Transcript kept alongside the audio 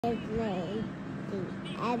It's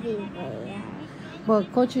everywhere.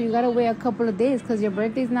 But, Culture, you gotta wait a couple of days because your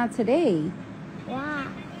birthday's not today. Why?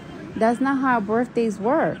 That's not how birthdays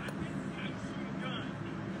work.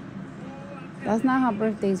 That's not how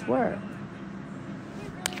birthdays work.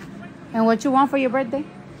 And what you want for your birthday?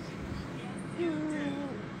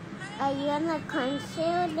 A unicorn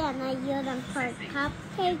shield and a unicorn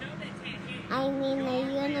cupcake. I mean a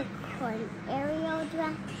unicorn aerial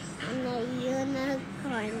dress and a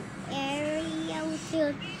unicorn aerial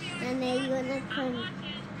shield and a unicorn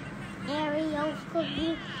aerial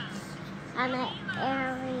cookie and an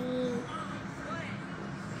aerial.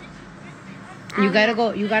 You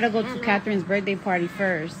gotta go to Catherine's birthday party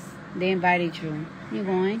first. They invited you. You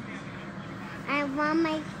going? I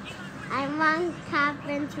want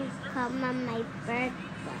Catherine to come on my birthday.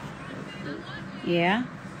 Yeah?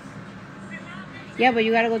 Yeah, but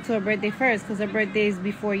you gotta go to her birthday first because her birthday is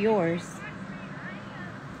before yours.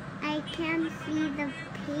 I can't see the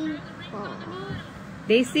people.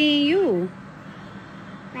 They seeing you.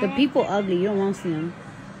 The But people ugly. You don't want to see them.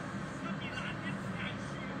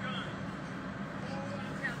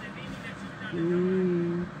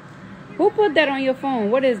 Who put that on your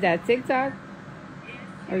phone? What is that? TikTok?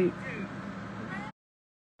 Or you...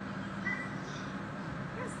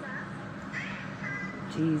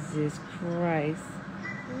 Jesus Christ.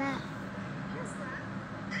 Look.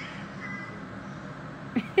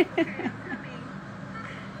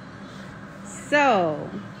 So,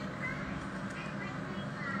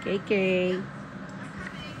 KK.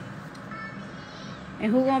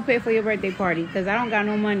 And who gonna pay for your birthday party? Because I don't got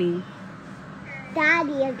no money.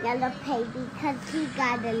 Daddy is gonna pay because he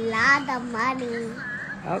got a lot of money.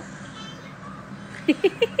 Oh.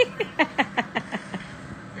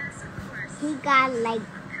 He got like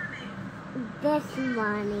this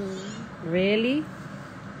money. Really?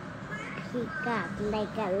 He got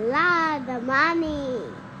like a lot of money.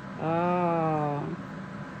 Oh.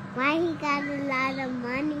 Why he got a lot of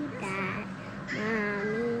money, Dad?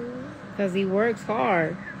 Mommy. Because he works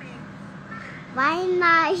hard. Why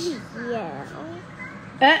not you?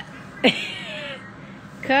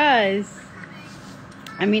 Because,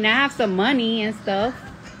 I mean, I have some money and stuff.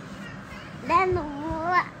 Then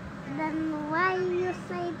what? Then why you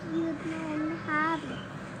say you don't have it?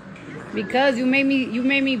 Because you made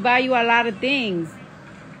me buy you a lot of things.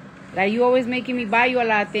 Like, you always making me buy you a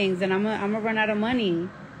lot of things, and I'm gonna run out of money.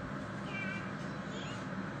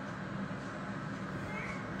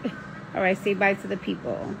 All right, say bye to the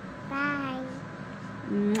people. Bye.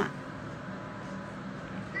 Mwah.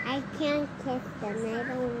 I can't kiss them. I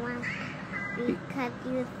don't want because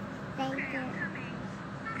you say that.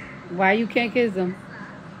 Why you can't kiss them?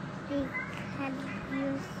 Because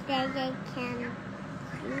you say I can't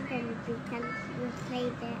see them because you say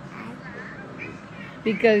they're ugly.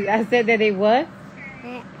 Because I said that they what?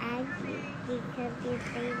 They're ugly because you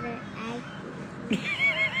say they're ugly.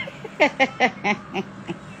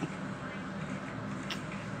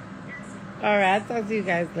 All right, I'll talk to you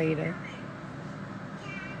guys later.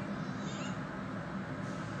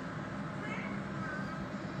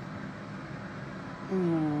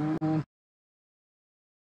 Mm.